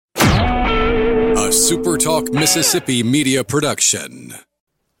a Super Talk Mississippi media production.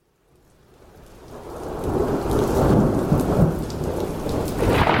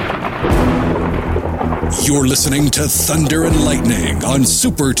 You're listening to Thunder and Lightning on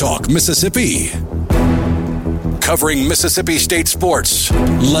Super Talk Mississippi. Covering Mississippi State sports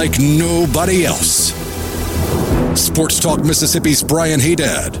like nobody else. Sports Talk Mississippi's Brian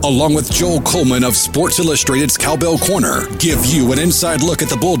Haydad, along with Joel Coleman of Sports Illustrated's Cowbell Corner, give you an inside look at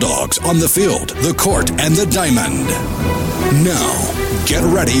the Bulldogs on the field, the court, and the diamond. Now, get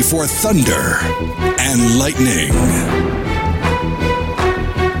ready for Thunder and Lightning.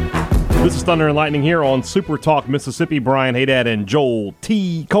 This is Thunder and Lightning here on Super Talk Mississippi. Brian Haydad and Joel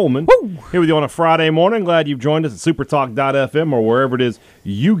T. Coleman. Woo! Here with you on a Friday morning. Glad you've joined us at supertalk.fm or wherever it is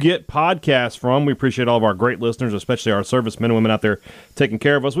you get podcasts from. We appreciate all of our great listeners, especially our servicemen and women out there taking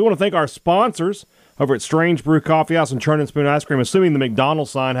care of us. We want to thank our sponsors over at Strange Brew Coffee House and Churn and Spoon Ice Cream, assuming the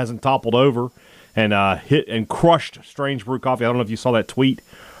McDonald's sign hasn't toppled over and hit and crushed Strange Brew Coffee. I don't know if you saw that tweet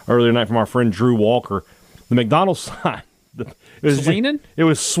earlier tonight from our friend Drew Walker. The McDonald's sign. It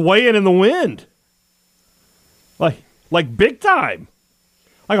was swaying in the wind, like big time,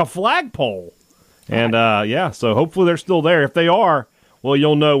 like a flagpole. And so hopefully they're still there. If they are, well,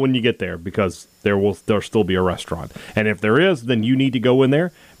 you'll know when you get there because there'll still be a restaurant. And if there is, then you need to go in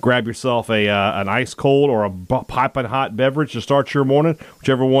there, grab yourself an ice cold or a piping hot beverage to start your morning,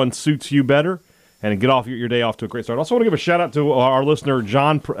 whichever one suits you better, and get off your day off to a great start. I also want to give a shout out to our listener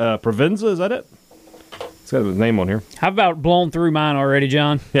John Provenza. Is that it? It's got his name on here. How about blown through mine already,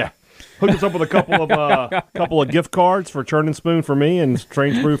 John? Yeah. Hooked us up with a couple of gift cards for Churn and Spoon for me and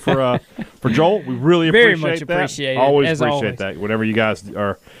Strange Brew for Joel. We really Very appreciate much that. appreciate it. Always appreciate that whenever you guys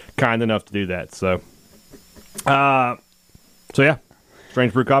are kind enough to do that. So yeah,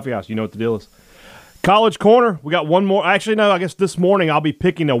 Strange Brew Coffee House. You know what the deal is. College Corner. We got one more. Actually, no. I guess this morning I'll be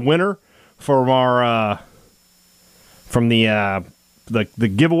picking a winner from our the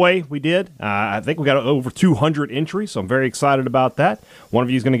giveaway we did. I think we got over 200 entries, so I'm very excited about that. One of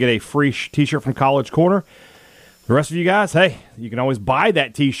you is going to get a free T-shirt from College Corner. The rest of you guys, hey, you can always buy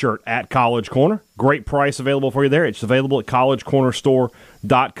that T-shirt at College Corner. Great price available for you there. It's available at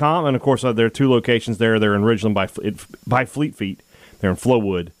collegecornerstore.com. And, of course, there are two locations there. They're in Ridgeland by Fleet Feet. They're in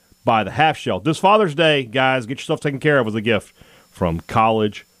Flowood by the Half Shell. This Father's Day, guys, get yourself taken care of with a gift from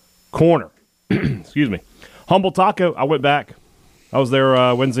College Corner. Excuse me. Humble Taco, I went back. I was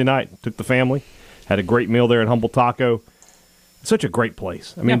there Wednesday night, took the family, had a great meal there at Humble Taco. It's such a great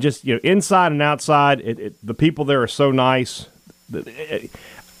place. I mean, just inside and outside, the people there are so nice.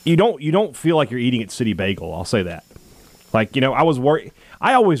 You don't feel like you're eating at City Bagel. I'll say that. Like I was worried.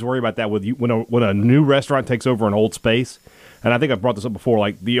 I always worry about that with you when a new restaurant takes over an old space. And I think I've brought this up before.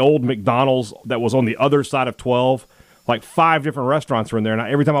 Like the old McDonald's that was on the other side of 12, like 5 different restaurants were in there. And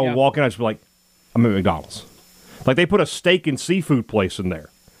every time I would walk in, I'd just be like, I'm at McDonald's. Like, they put a steak and seafood place in there.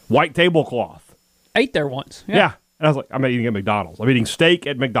 White tablecloth. Ate there once. Yeah. And I was like, I'm not eating at McDonald's. I'm eating steak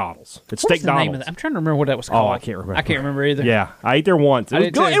at McDonald's. It's Steak the Donald's. name of that? I'm trying to remember what that was called. Oh, I can't remember. I can't remember either. Yeah. I ate there once.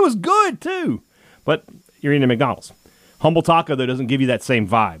 It was good, too. But you're eating at McDonald's. Humble Taco, though, doesn't give you that same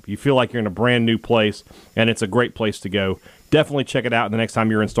vibe. You feel like you're in a brand new place, and it's a great place to go. Definitely check it out the next time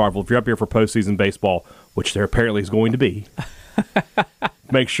you're in Starkville. If you're up here for postseason baseball, which there apparently is going to be,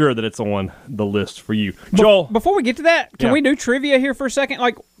 make sure that it's on the list for you. Joel. Before we get to that, can we do trivia here for a second?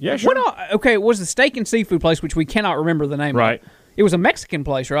 Yeah, sure. It was the steak and seafood place, which we cannot remember the name of. Right. It was a Mexican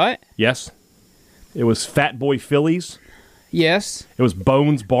place, right? Yes. It was Fat Boy Phillies. Yes. It was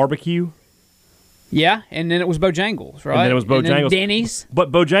Bones Barbecue. Yeah, and then it was Bojangles, right? And then it was Bojangles. And then Denny's.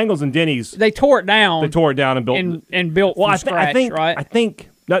 But Bojangles and Denny's. They tore it down. And built. And built from scratch, right? I think.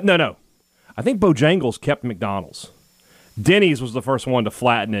 No. I think Bojangles kept McDonald's. Denny's was the first one to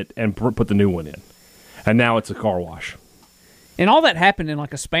flatten it and put the new one in. And now it's a car wash. And all that happened in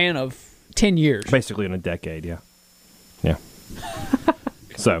like a span of 10 years. Basically in a decade, yeah. Yeah.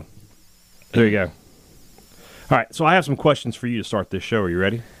 So, there you go. All right, so I have some questions for you to start this show. Are you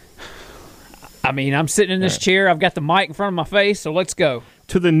ready? I mean, I'm sitting in this chair. I've got the mic in front of my face, so let's go.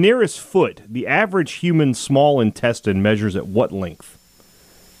 To the nearest foot, the average human small intestine measures at what length?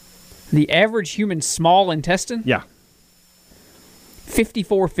 The average human small intestine? Yeah.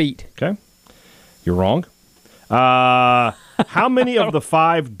 54 feet. Okay. You're wrong. How many of the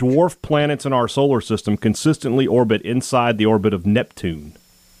 5 dwarf planets in our solar system consistently orbit inside the orbit of Neptune?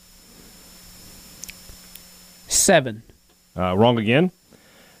 7. Wrong again.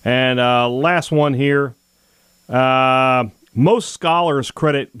 And last one here. Most scholars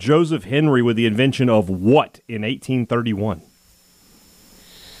credit Joseph Henry with the invention of what in 1831?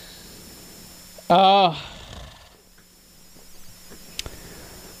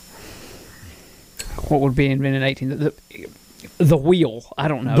 What would be invented in 18? The wheel. I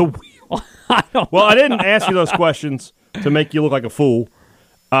don't know. The wheel. Well, I didn't ask you those questions to make you look like a fool.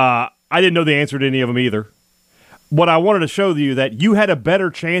 I didn't know the answer to any of them either. What I wanted to show you that you had a better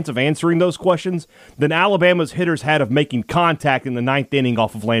chance of answering those questions than Alabama's hitters had of making contact in the 9th inning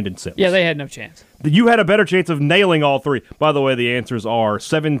off of Landon Sims. Yeah, they had no chance. You had a better chance of nailing all three. By the way, the answers are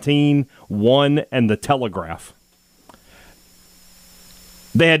 17, 1, and the Telegraph.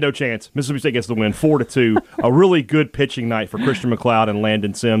 They had no chance. Mississippi State gets the win, 4-2. A really good pitching night for Christian McLeod and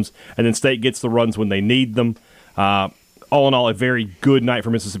Landon Sims, and then State gets the runs when they need them. All in all, a very good night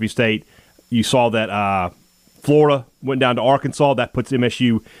for Mississippi State. You saw that Florida went down to Arkansas. That puts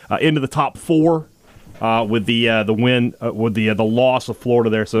MSU into the top 4 with the win with the loss of Florida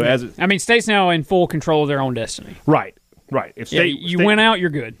there. So State's now in full control of their own destiny. Right. If State, you win out, you're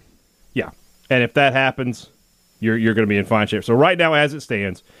good. Yeah, and if that happens, you're going to be in fine shape. So right now, as it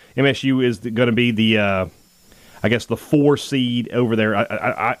stands, MSU is going to be the the 4 seed over there.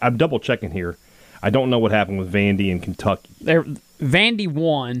 I'm double checking here. I don't know what happened with Vandy and Kentucky. Vandy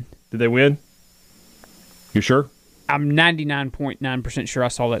won. Did they win? You sure? I'm 99.9% sure I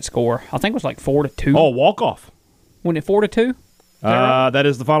saw that score. I think it was like 4-2. Oh, walk-off. Wasn't it 4-2? That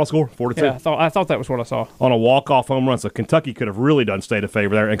is the final score, 4-2. Yeah, I thought that was what I saw. On a walk-off home run. So Kentucky could have really done State a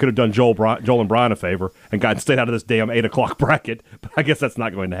favor there and could have done Joel and Brian a favor and gotten State out of this damn 8 o'clock bracket. But I guess that's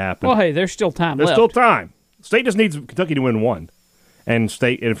not going to happen. Well, hey, there's still time left. There's still time. State just needs Kentucky to win 1. And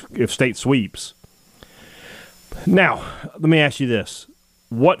if State sweeps. Now, let me ask you this.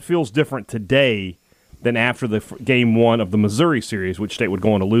 What feels different today than after the game 1 of the Missouri series, which State would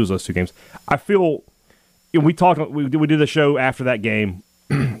go on to lose those 2 games? I feel we did a show after that game,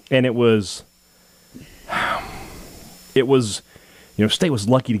 and it was State was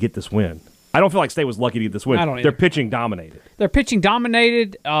lucky to get this win. I don't feel like State was lucky to get this win. I don't either. They're pitching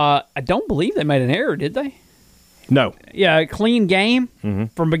dominated. I don't believe they made an error, did they? No. Yeah, a clean game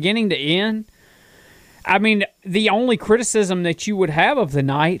from beginning to end. I mean, the only criticism that you would have of the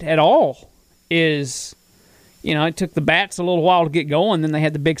night at all is, it took the bats a little while to get going. Then they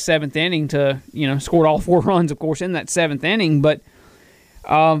had the big 7th inning to, scored all 4 runs, of course, in that 7th inning. But,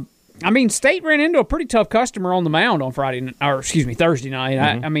 State ran into a pretty tough customer on the mound on Thursday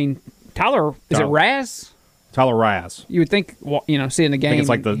night. Tyler, is it Raz? Tyler Raz. You would think, seeing the game.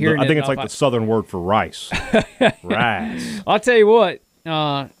 I think it's like the southern word for rice. Raz. I'll tell you what.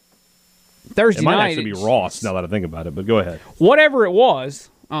 Thursday night. It might actually be Ross now that I think about it, but go ahead. Whatever it was,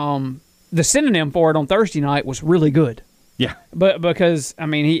 the synonym for it on Thursday night was really good. Yeah. But because,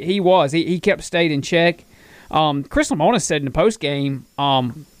 he kept State in check. Chris Lemonis said in the postgame,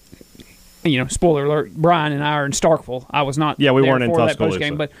 spoiler alert, Brian and I are in Starkville. I was not we weren't in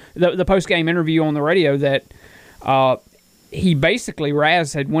Tuscaloosa. But the postgame interview on the radio that he basically,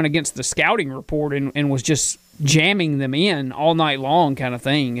 Raz had went against the scouting report and was just jamming them in all night long kind of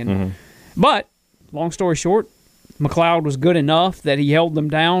thing. And But, long story short, McLeod was good enough that he held them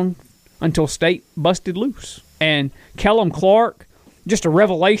down until State busted loose. And Kellum Clark, just a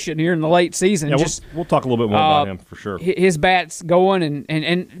revelation here in the late season. Yeah, we'll talk a little bit more about him for sure. His bat's going,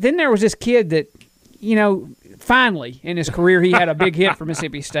 and then there was this kid that, finally in his career he had a big hit for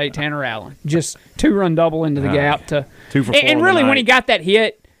Mississippi State, Tanner Allen. Just 2-run double into the gap. 2 for 4 and really, when he got that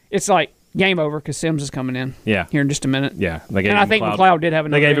hit, it's like, game over because Sims is coming in. Yeah, here in just a minute. Yeah, I think McLeod did have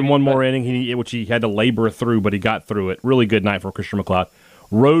another. They gave him one more inning, which he had to labor through, but he got through it. Really good night for Christian McLeod.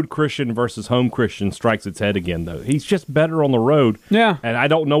 Road Christian versus home Christian strikes its head again, though. He's just better on the road. Yeah, and I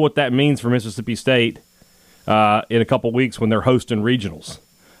don't know what that means for Mississippi State in a couple weeks when they're hosting regionals.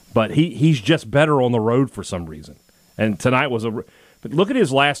 But he's just better on the road for some reason. And tonight was But look at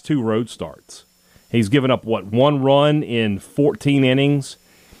his last 2 road starts. He's given up 1 run in 14 innings.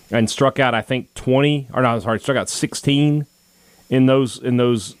 And struck out, I think, struck out 16 in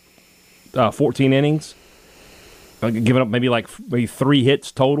those 14 innings. Giving up maybe 3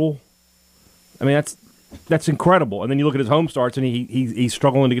 hits total. I mean, that's incredible. And then you look at his home starts, and he's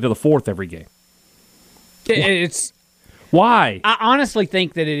struggling to get to the 4th every game. Why? I honestly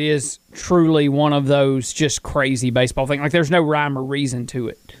think that it is truly one of those just crazy baseball things. Like, there's no rhyme or reason to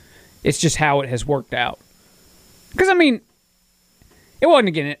it. It's just how it has worked out. Because, it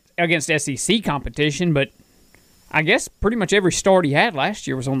wasn't against SEC competition, but I guess pretty much every start he had last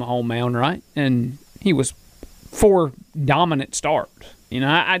year was on the home mound, right? And he was 4 dominant starts.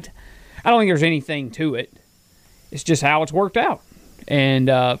 I don't think there's anything to it. It's just how it's worked out. And,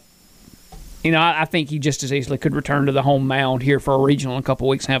 I think he just as easily could return to the home mound here for a regional in a couple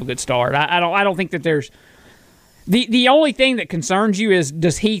weeks and have a good start. I don't think that there's – the only thing that concerns you is,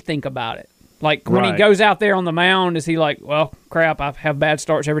 does he think about it? Like, when he Right. goes out there on the mound, is he like, well, crap, I have bad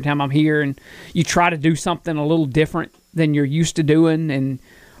starts every time I'm here, and you try to do something a little different than you're used to doing, and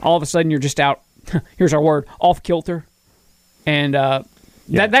all of a sudden you're just out, here's our word, off kilter. And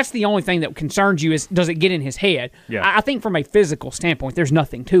that's the only thing that concerns you is, does it get in his head? Yeah. I think from a physical standpoint, there's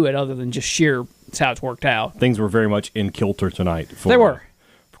nothing to it other than just sheer, it's how it's worked out. Things were very much in kilter tonight. They were.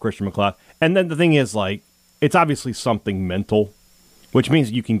 For Christian McLeod. And then the thing is, like, it's obviously something mental, which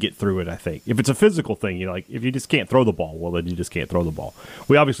means you can get through it, I think. If it's a physical thing, you know, like, if you just can't throw the ball, well, then you just can't throw the ball.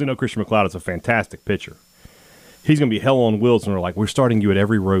 We obviously know Christian McLeod is a fantastic pitcher. He's going to be hell on wheels, and we're like, we're starting you at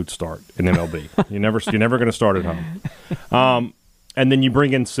every road start in MLB. you're never going to start at home. And then you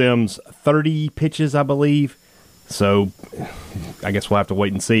bring in Sims, 30 pitches, I believe. So I guess we'll have to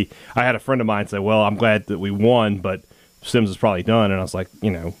wait and see. I had a friend of mine say, well, I'm glad that we won, but Sims is probably done. And I was like,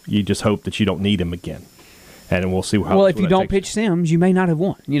 you know, you just hope that you don't need him again. And we'll see how. Well, if you don't pitch Sims, you may not have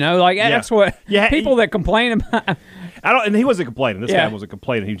won. You know, like, that's what people that complain about. And he wasn't complaining. This guy wasn't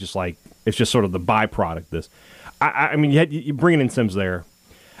complaining. He was just like, it's just sort of the byproduct of this. I mean, you bringing in Sims there.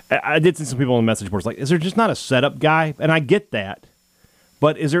 I did see some people on the message boards like, is there just not a setup guy? And I get that.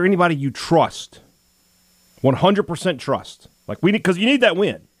 But is there anybody you trust? 100% trust. Like, because you need that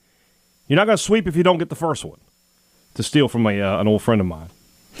win. You're not going to sweep if you don't get the first one. To steal from an old friend of mine.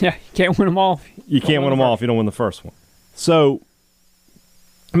 Yeah, you can't win them all. You can't win them all if you don't win the first one. So,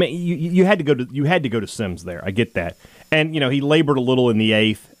 I mean, you had to go to Sims there. I get that, and you know he labored a little in the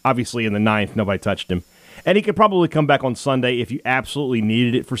 8th. Obviously, in the 9th, nobody touched him, and he could probably come back on Sunday if you absolutely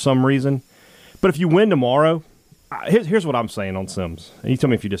needed it for some reason. But if you win tomorrow, here's what I'm saying on Sims, and you tell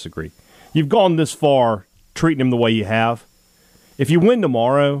me if you disagree. You've gone this far treating him the way you have. If you win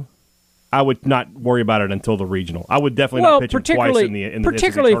tomorrow, I would not worry about it until the regional. I would definitely not pitch him twice in the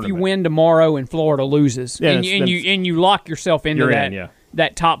particularly if you win tomorrow and Florida loses, Yeah, and you lock yourself into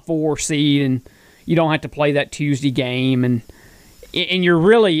that top 4 seed, and you don't have to play that Tuesday game, and you're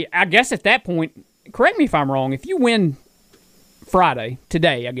really, I guess at that point, correct me if I'm wrong, if you win Friday,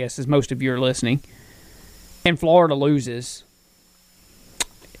 today, I guess, as most of you are listening, and Florida loses,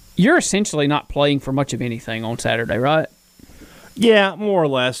 you're essentially not playing for much of anything on Saturday, right? Yeah, more or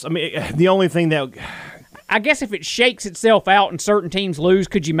less. I mean, the only thing that... I guess if it shakes itself out and certain teams lose,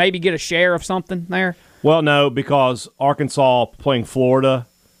 could you maybe get a share of something there? Well, no, because Arkansas playing Florida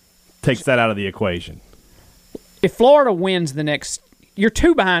takes that out of the equation. If Florida wins the next... You're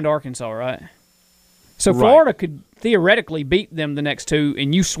 2 behind Arkansas, right? So Florida could theoretically beat them the next 2,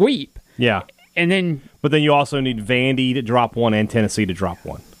 and you sweep. Yeah. And then... But then you also need Vandy to drop 1 and Tennessee to drop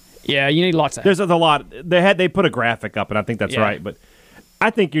 1. Yeah, you need lots of... There's a lot. They put a graphic up, and I think that's right. But I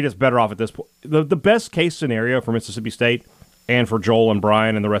think you're just better off at this point. The best case scenario for Mississippi State and for Joel and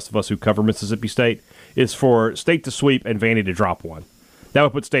Brian and the rest of us who cover Mississippi State is for State to sweep and Vandy to drop 1. That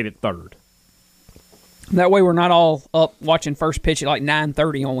would put State at 3rd. That way we're not all up watching first pitch at like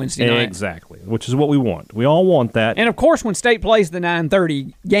 9:30 on Wednesday night. Exactly, which is what we want. We all want that. And, of course, when State plays the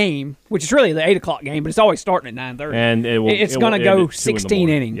 9:30 game, which is really the 8 o'clock game, but it's always starting at 9:30. And it's going to go 16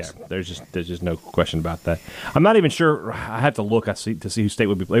 innings. Yeah, there's just no question about that. I'm not even sure. I have to look to see who State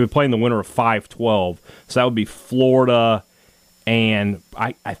would be. They would play in the winner of 5-12, so that would be Florida, and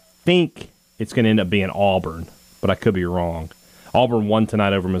I think it's going to end up being Auburn, but I could be wrong. Auburn won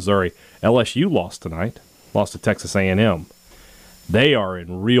tonight over Missouri. LSU lost tonight, lost to Texas A&M. They are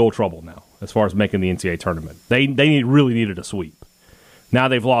in real trouble now as far as making the NCAA tournament. They really needed a sweep. Now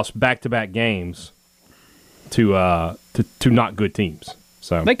they've lost back-to-back games to not good teams.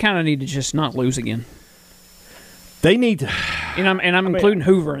 So they kind of need to just not lose again. They need to, and I'm including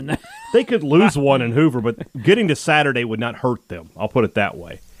Hoover in that. They could lose one in Hoover, but getting to Saturday would not hurt them. I'll put it that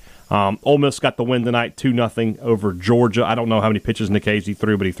way. Ole Miss got the win tonight, 2-0 over Georgia. I don't know how many pitches Nikhazy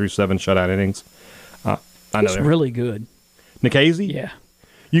threw, but he threw 7 shutout innings. I know he's really good. Nikhazy? Yeah.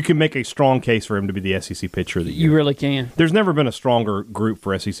 You can make a strong case for him to be the SEC Pitcher of the Year. You really can. There's never been a stronger group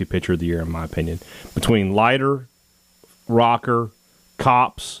for SEC Pitcher of the Year, in my opinion, between Leiter, Rocker,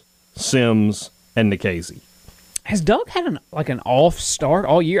 Cops, Sims, and Nikhazy. Has Doug had an off start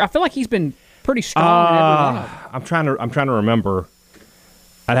all year? I feel like he's been pretty strong in every one of them. I'm trying to remember.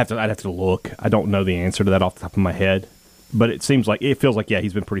 I'd have to look. I don't know the answer to that off the top of my head, but it feels like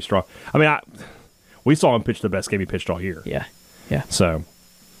he's been pretty strong. I mean, we saw him pitch the best game he pitched all year. Yeah. So,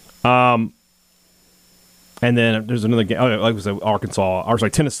 and then there's another game. Oh, like I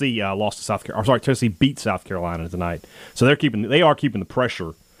said, Tennessee lost to South Carolina. Tennessee beat South Carolina tonight. So they are keeping the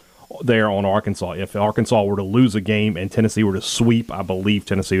pressure there on Arkansas. If Arkansas were to lose a game and Tennessee were to sweep, I believe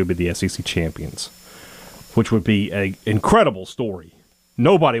Tennessee would be the SEC champions, which would be an incredible story.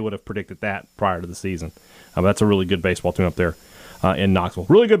 Nobody would have predicted that prior to the season. That's a really good baseball team up there. in Knoxville.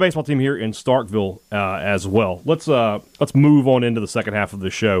 Really good baseball team here in Starkville as well. Let's move on into the second half of the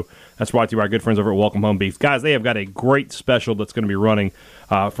show. That's brought to you by our good friends over at Welcome Home Beef. Guys, they have got a great special that's going to be running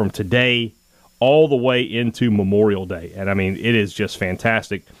from today all the way into Memorial Day. And, I mean, it is just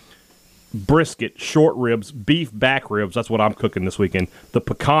fantastic. Brisket, short ribs, beef back ribs. That's what I'm cooking this weekend. The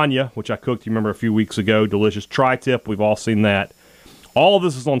picanha, which I cooked, you remember, a few weeks ago. Delicious. Tri-tip, we've all seen that. All of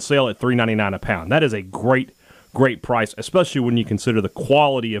this is on sale at $3.99 a pound. That is a great price, especially when you consider the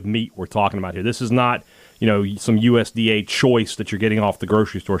quality of meat we're talking about here. This is not, some USDA choice that you're getting off the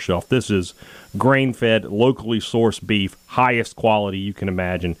grocery store shelf. This is grain-fed, locally sourced beef, highest quality you can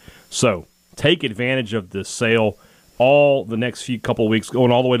imagine. So take advantage of this sale all the next couple of weeks,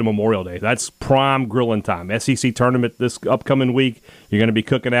 going all the way to Memorial Day. That's prime grilling time. SEC tournament this upcoming week, you're going to be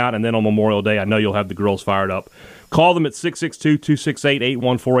cooking out, and then on Memorial Day, I know you'll have the grills fired up. Call them at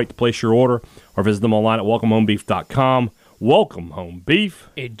 662-268-8148 to place your order, or visit them online at welcomehomebeef.com. Welcome Home Beef.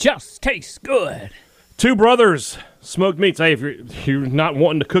 It just tastes good. Two Brothers Smoked Meats. Hey, if you're not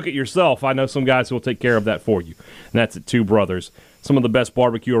wanting to cook it yourself, I know some guys who will take care of that for you. And that's at Two Brothers. Some of the best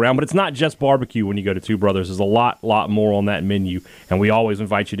barbecue around, but it's not just barbecue when you go to Two Brothers. There's a lot more on that menu, and we always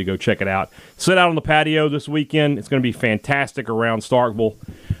invite you to go check it out. Sit out on the patio this weekend. It's going to be fantastic around Starkville.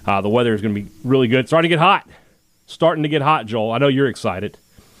 The weather is going to be really good. It's starting to get hot, Joel. I know you're excited.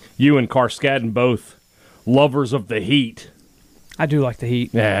 You and Carskadden both lovers of the heat. I do like the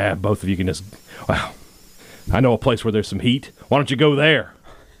heat. Yeah, both of you can just, wow. I know a place where there's some heat. Why don't you go there?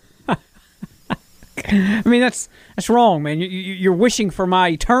 I mean, that's wrong, man. You're wishing for my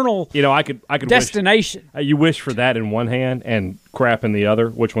eternal I could destination. You wish for that in one hand and crap in the other.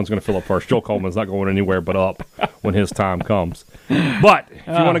 Which one's going to fill up first? Joel Coleman's not going anywhere but up when his time comes. But if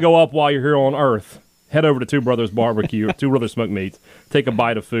you want to go up while you're here on Earth, head over to Two Brothers Barbecue, Two Brothers Smoked Meats. Take a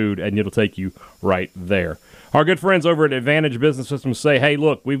bite of food, and it'll take you right there. Our good friends over at Advantage Business Systems say, hey,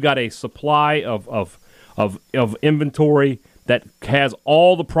 look, we've got a supply of inventory that has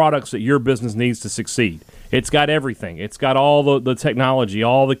all the products that your business needs to succeed. It's got everything. It's got all the technology,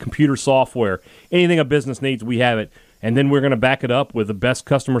 all the computer software. Anything a business needs, we have it. And then we're going to back it up with the best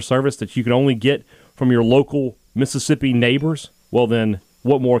customer service that you can only get from your local Mississippi neighbors. Well, then,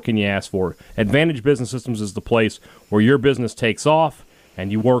 what more can you ask for? Advantage Business Systems is the place where your business takes off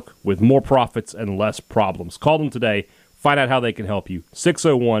and you work with more profits and less problems. Call them today. Find out how they can help you.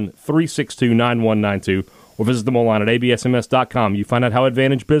 601-362-9192. Or visit them online at absms.com. You find out how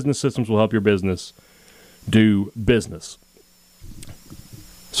Advantage Business Systems will help your business do business.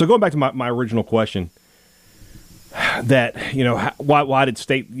 So going back to my original question, that, why did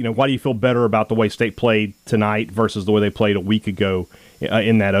State, why do you feel better about the way State played tonight versus the way they played a week ago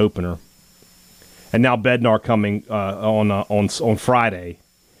in that opener? And now Bednar coming on Friday.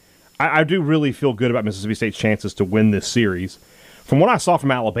 I do really feel good about Mississippi State's chances to win this series. From what I saw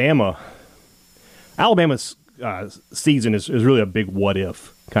from Alabama's season is really a big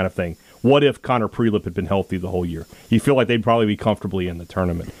what-if kind of thing. What if Connor Prelip had been healthy the whole year? You feel like they'd probably be comfortably in the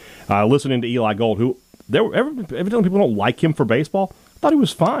tournament. Listening to Eli Gold, who evidently people don't like him for baseball, I thought he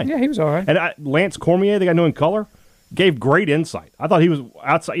was fine. Yeah, he was all right. And Lance Cormier, the guy I knew in color, gave great insight. I thought he was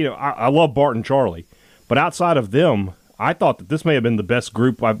outside. I love Bart and Charlie, but outside of them, I thought that this may have been the best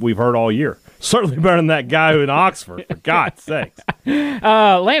group we've heard all year. Certainly better than that guy in Oxford, for God's sakes.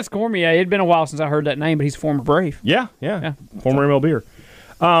 Lance Cormier, it had been a while since I heard that name, but he's a former Brave. Yeah. Former MLBer.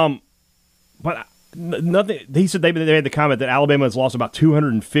 But nothing. He said they made the comment that Alabama has lost about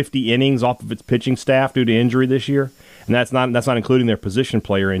 250 innings off of its pitching staff due to injury this year, and that's not including their position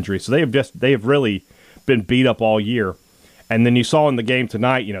player injury. So they have really been beat up all year. And then you saw in the game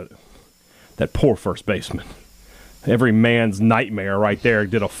tonight, that poor first baseman. Every man's nightmare right there.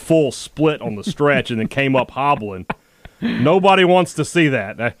 Did a full split on the stretch and then came up hobbling. Nobody wants to see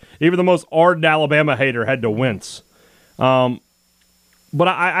that. Even the most ardent Alabama hater had to wince. But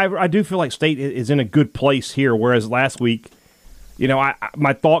I do feel like State is in a good place here, whereas last week,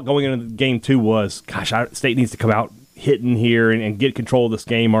 my thought going into game 2 was, gosh, State needs to come out hitting here and get control of this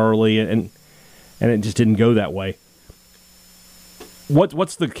game early, and it just didn't go that way.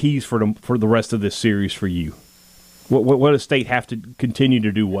 What's the keys for the rest of this series for you? What does State have to continue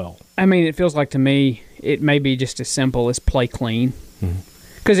to do well? I mean, it feels like to me it may be just as simple as play clean.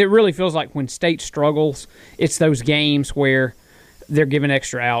 Because it really feels like when State struggles, it's those games where they're giving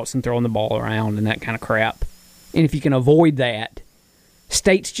extra outs and throwing the ball around and that kind of crap. And if you can avoid that,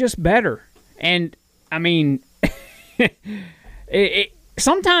 State's just better. And, I mean,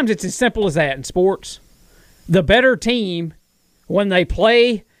 sometimes it's as simple as that in sports. The better team, when they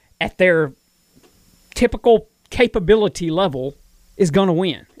play at their typical capability level, is going to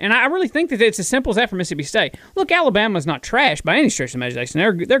win. And I really think that it's as simple as that for Mississippi State. Look, Alabama's not trash by any stretch of the imagination.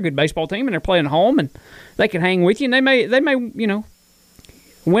 They're a good baseball team, and they're playing home, and they can hang with you, and they may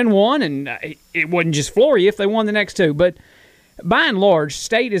win one, and it wouldn't just floor you if they won the next two. But by and large,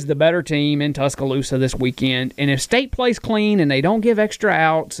 State is the better team in Tuscaloosa this weekend. And if State plays clean and they don't give extra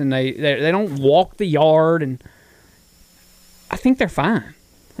outs and they don't walk the yard, and I think they're fine.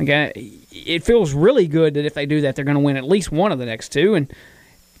 Okay, it feels really good that if they do that, they're going to win at least one of the next two. And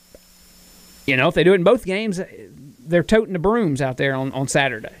if they do it in both games, they're toting the brooms out there on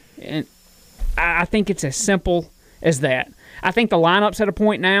Saturday. And I think it's as simple as that. I think the lineup's at a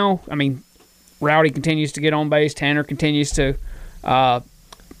point now. I mean, Rowdy continues to get on base. Tanner continues to. And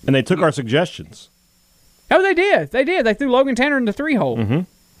they took our suggestions. Oh, they did. They threw Logan Tanner in the 3-hole.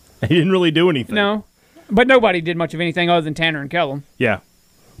 Mm-hmm. He didn't really do anything. No, but nobody did much of anything other than Tanner and Kellum. Yeah.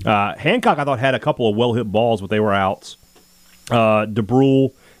 Hancock, I thought, had a couple of well-hit balls, but they were outs.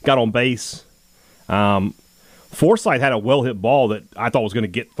 DeBrule got on base. Forsythe had a well-hit ball that I thought was going to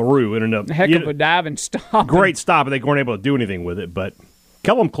get through. It ended up a heck of a dive and stop. Great stop, but they weren't able to do anything with it. But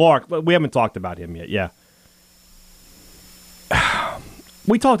Kellum Clark, we haven't talked about him yet. Yeah.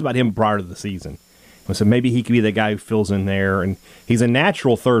 We talked about him prior to the season. We said maybe he could be the guy who fills in there, and he's a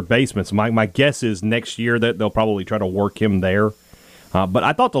natural third baseman. So my guess is next year that they'll probably try to work him there. But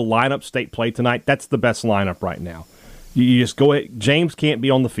I thought the lineup State played tonight, that's the best lineup right now. You just go ahead. James can't be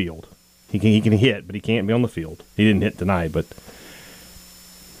on the field. He can hit, but he can't be on the field. He didn't hit tonight, but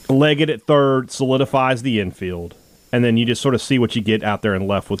Leggett at third solidifies the infield, and then you just sort of see what you get out there and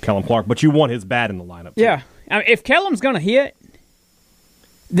left with Kellum Clark. But you want his bat in the lineup, too. Yeah. I mean, if Kellum's going to hit,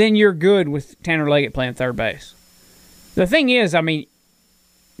 then you're good with Tanner Leggett playing third base. The thing is, I mean,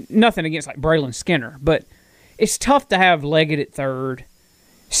 nothing against like Braylon Skinner, but it's tough to have Leggett at third,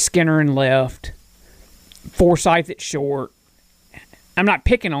 Skinner in left, Forsythe at short. I'm not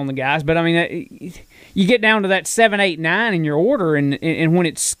picking on the guys, but I mean, you get down to that 7, 8, 9 in your order, and when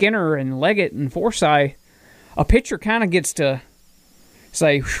it's Skinner and Leggett and Forsythe, a pitcher kind of gets to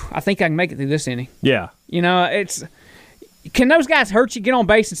say, I think I can make it through this inning. Yeah. Can those guys hurt you, get on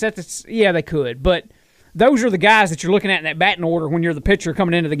base and set this? Yeah, they could, but those are the guys that you're looking at in that batting order when you're the pitcher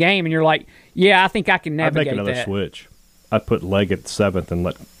coming into the game, and you're like, yeah, I think I can navigate that. I'd make another switch. I'd put Leggett at seventh and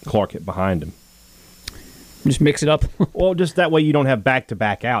let Clark hit behind him. Just mix it up. Well, just that way you don't have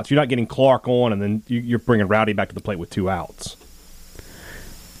back-to-back outs. You're not getting Clark on, and then you're bringing Rowdy back to the plate with 2 outs.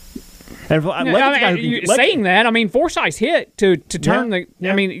 And saying that, I mean, Forsythe's hit to turn the.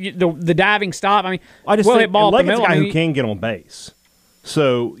 I mean, the diving stop. I mean, I just hit ball up the middle. A guy who can get on base.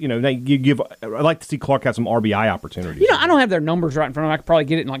 So you give. I'd like to see Clark have some RBI opportunities. I don't have their numbers right in front of me. I could probably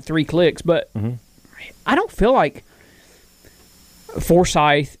get it in like 3 clicks, but I don't feel like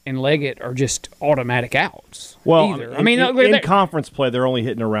Forsythe and Leggett are just automatic outs. Well, either. In conference play, they're only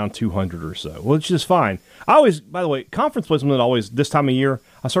hitting around 200 or so, which is fine. I always, by the way, conference play is something that always, this time of year,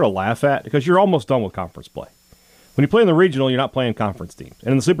 I sort of laugh at because you're almost done with conference play. When you play in the regional, you're not playing conference teams. And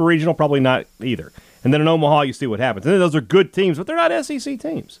in the super regional, probably not either. And then in Omaha, you see what happens. And then those are good teams, but they're not SEC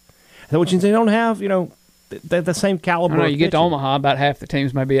teams. Which means they don't have, the same caliber. I know, you get to Omaha, about half the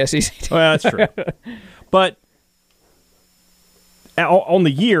teams might be SEC teams. Well, that's true. But on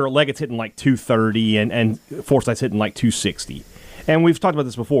the year, Leggett's hitting like 230 and Forsythe's hitting like 260. And we've talked about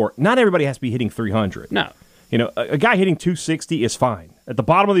this before. Not everybody has to be hitting 300. No. A guy hitting 260 is fine. At the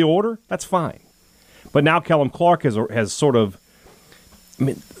bottom of the order, that's fine. But now Kellum Clark has sort of,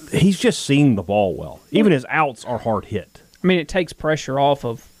 he's just seeing the ball well. Even his outs are hard hit. I mean, it takes pressure off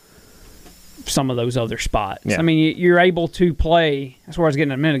of some of those other spots. Yeah. I mean, you're able to play, that's where I was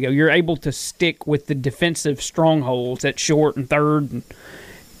getting a minute ago, you're able to stick with the defensive strongholds at short and third.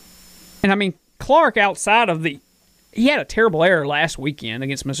 And I mean, Clark outside of he had a terrible error last weekend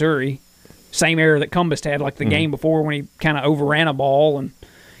against Missouri. Same error that Cumbest had like the game before when he kind of overran a ball and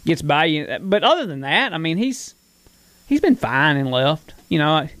gets by you. But other than that, I mean, he's been fine in left.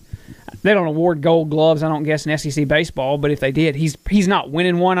 They don't award gold gloves, I don't guess, in SEC baseball, but if they did, he's not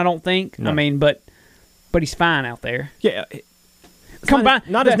winning one, I don't think. No. I mean, but he's fine out there. Yeah.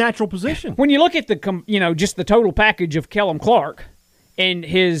 Not his natural position. When you look at just the total package of Kellum Clark and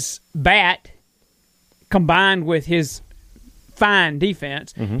his bat combined with his fine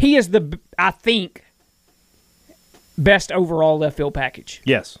defense, he is I think, best overall left field package.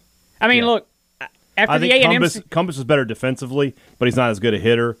 Yes. I mean, look, after the A&M... Cumbest is better defensively, but he's not as good a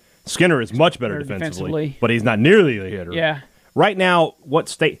hitter. Skinner is much better defensively, but he's not nearly the hitter. Yeah. Right now,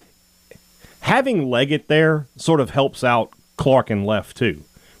 having Leggett there sort of helps out Clark and left, too,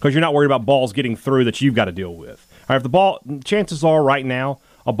 because you're not worried about balls getting through that you've got to deal with. All right, chances are right now,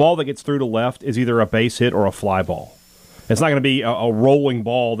 a ball that gets through to left is either a base hit or a fly ball. It's not going to be a rolling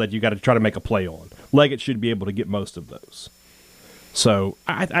ball that you got to try to make a play on. Leggett should be able to get most of those. So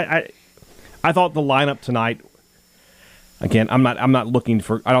I thought the lineup tonight. Again, I'm not looking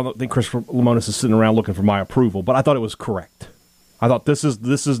for. I don't think Christopher Lemonis is sitting around looking for my approval, but I thought it was correct. I thought this is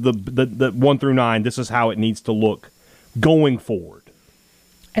the 1 through 9. This is how it needs to look going forward.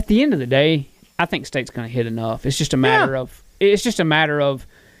 At the end of the day, I think State's going to hit enough. It's just a matter of. It's just a matter of,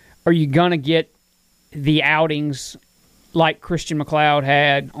 are you going to get the outings like Christian McLeod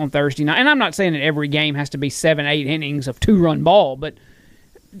had on Thursday night? And I'm not saying that every game has to be 7-8 innings of 2-run ball, but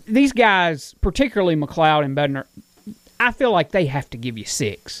these guys, particularly McLeod and Bednar, I feel like they have to give you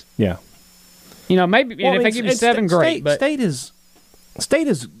 6. Yeah. Maybe and if they give you 7, great. But State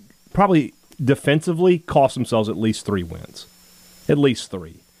is probably defensively cost themselves at least 3 wins. At least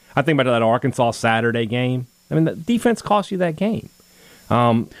 3. I think about that Arkansas Saturday game. I mean, the defense cost you that game.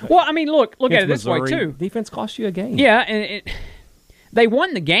 Well, I mean, look at it this way, too. Defense cost you a game. Yeah, and they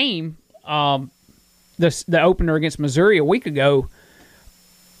won the game, the opener against Missouri a week ago.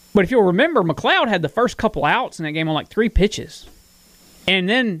 But if you'll remember, McLeod had the first couple outs in that game on like 3 pitches. And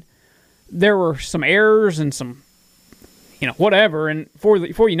then there were some errors and some, whatever. And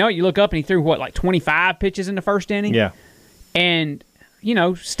before you know it, you look up and he threw, like 25 pitches in the first inning? Yeah. And,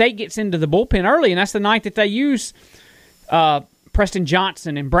 State gets into the bullpen early, and that's the night that they use Preston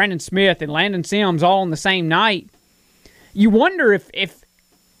Johnson and Brandon Smith and Landon Sims all on the same night. You wonder if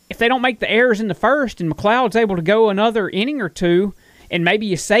they don't make the errors in the first and McLeod's able to go another inning or 2, and maybe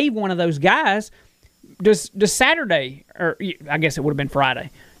you save one of those guys, does Saturday, or I guess it would have been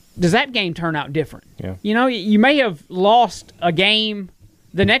Friday, does that game turn out different? Yeah. You may have lost a game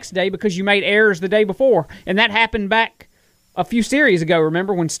the next day because you made errors the day before, and that happened back a few series ago,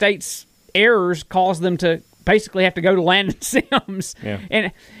 remember, when State's errors caused them to basically have to go to Landon Sims. Yeah.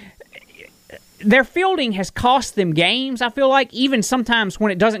 And their fielding has cost them games, I feel like, even sometimes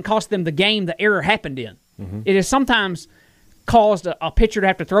when it doesn't cost them the game the error happened in. Mm-hmm. It has sometimes caused a pitcher to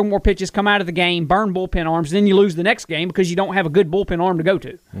have to throw more pitches, come out of the game, burn bullpen arms, and then you lose the next game because you don't have a good bullpen arm to go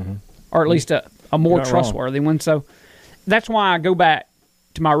to, or at least a more trustworthy one. So that's why I go back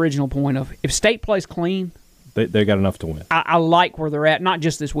to my original point of, if State plays clean, they got enough to win. I like where they're at, not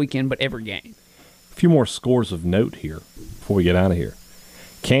just this weekend, but every game. A few more scores of note here before we get out of here.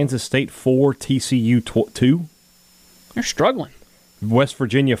 Kansas State 4, TCU 2. They're struggling. West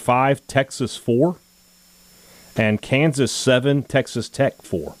Virginia 5, Texas 4. And Kansas 7, Texas Tech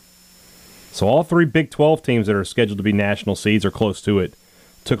 4. So all 3 Big 12 teams that are scheduled to be national seeds or close to it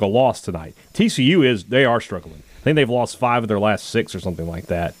took a loss tonight. TCU they are struggling. I think they've lost 5 of their last 6 or something like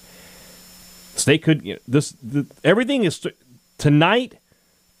that. State could everything is tonight.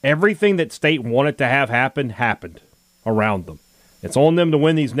 Everything that State wanted to have happened around them. It's on them to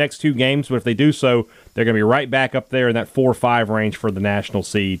win these next 2 games, but if they do so, they're going to be right back up there in that 4-5 range for the national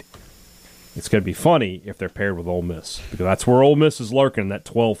seed. It's going to be funny if they're paired with Ole Miss, because that's where Ole Miss is lurking, in that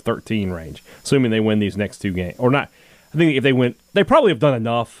 12-13 range, assuming they win these next 2 games. Or not. I think if they win, they probably have done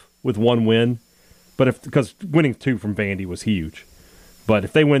enough with 1 win, but because winning 2 from Vandy was huge. But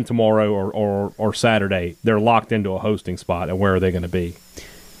if they win tomorrow or Saturday, they're locked into a hosting spot, and where are they going to be?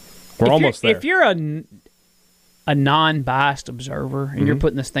 We're almost there. If you're a non-biased observer and you're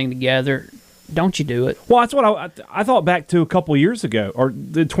putting this thing together, don't you do it? Well, that's what I thought back to a couple of years ago, or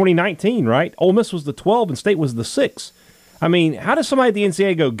the 2019, right? Ole Miss was the 12 and State was the 6. I mean, how does somebody at the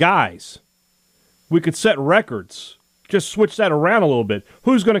NCAA go, guys, we could set records, just switch that around a little bit?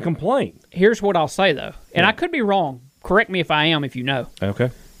 Who's going to complain? Here's what I'll say, though, and I could be wrong. Correct me if I am, if you know. Okay.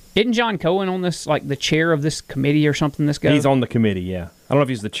 Isn't John Cohen on this, like the chair of this committee or something? This guy? He's on the committee, yeah. I don't know if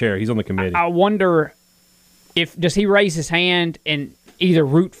he's the chair. He's on the committee. I wonder does he raise his hand and either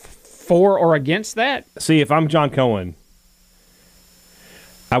root for or against that? See, if I'm John Cohen,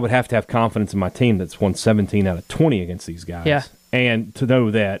 I would have to have confidence in my team that's won 17 out of 20 against these guys. Yeah. And to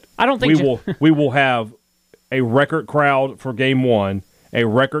know that I don't think we will have a record crowd for game 1, a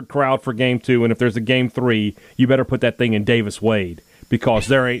record crowd for game 2, and if there's a game 3, you better put that thing in Davis Wade, because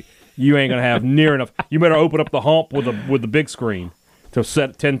you ain't gonna have near enough. You better open up the hump with the big screen to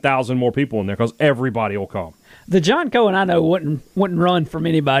set 10,000 more people in there, because everybody will come. The John Cohen I know wouldn't run from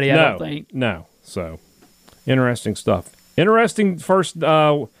anybody. I don't think. No. So interesting stuff. Interesting first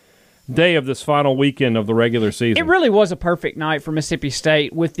day of this final weekend of the regular season. It really was a perfect night for Mississippi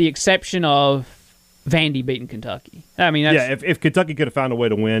State, with the exception of Vandy beating Kentucky. I mean, if Kentucky could have found a way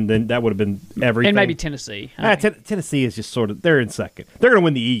to win, then that would have been everything. And maybe Tennessee. Tennessee is just sort of, they're in second. They're going to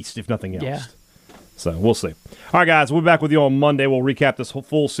win the East, if nothing else. Yeah. So we'll see. All right, guys, we'll be back with you on Monday. We'll recap this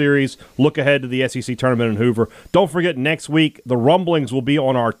full series, look ahead to the SEC tournament in Hoover. Don't forget, next week, the rumblings will be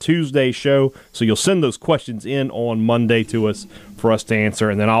on our Tuesday show, so you'll send those questions in on Monday to us for us to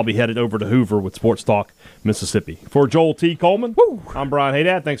answer, and then I'll be headed over to Hoover with Sports Talk Mississippi. For Joel T. Coleman, I'm Brian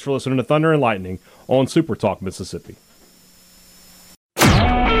Haydad. Thanks for listening to Thunder and Lightning on Super Talk Mississippi.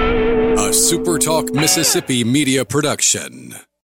 A Super Talk Mississippi media production.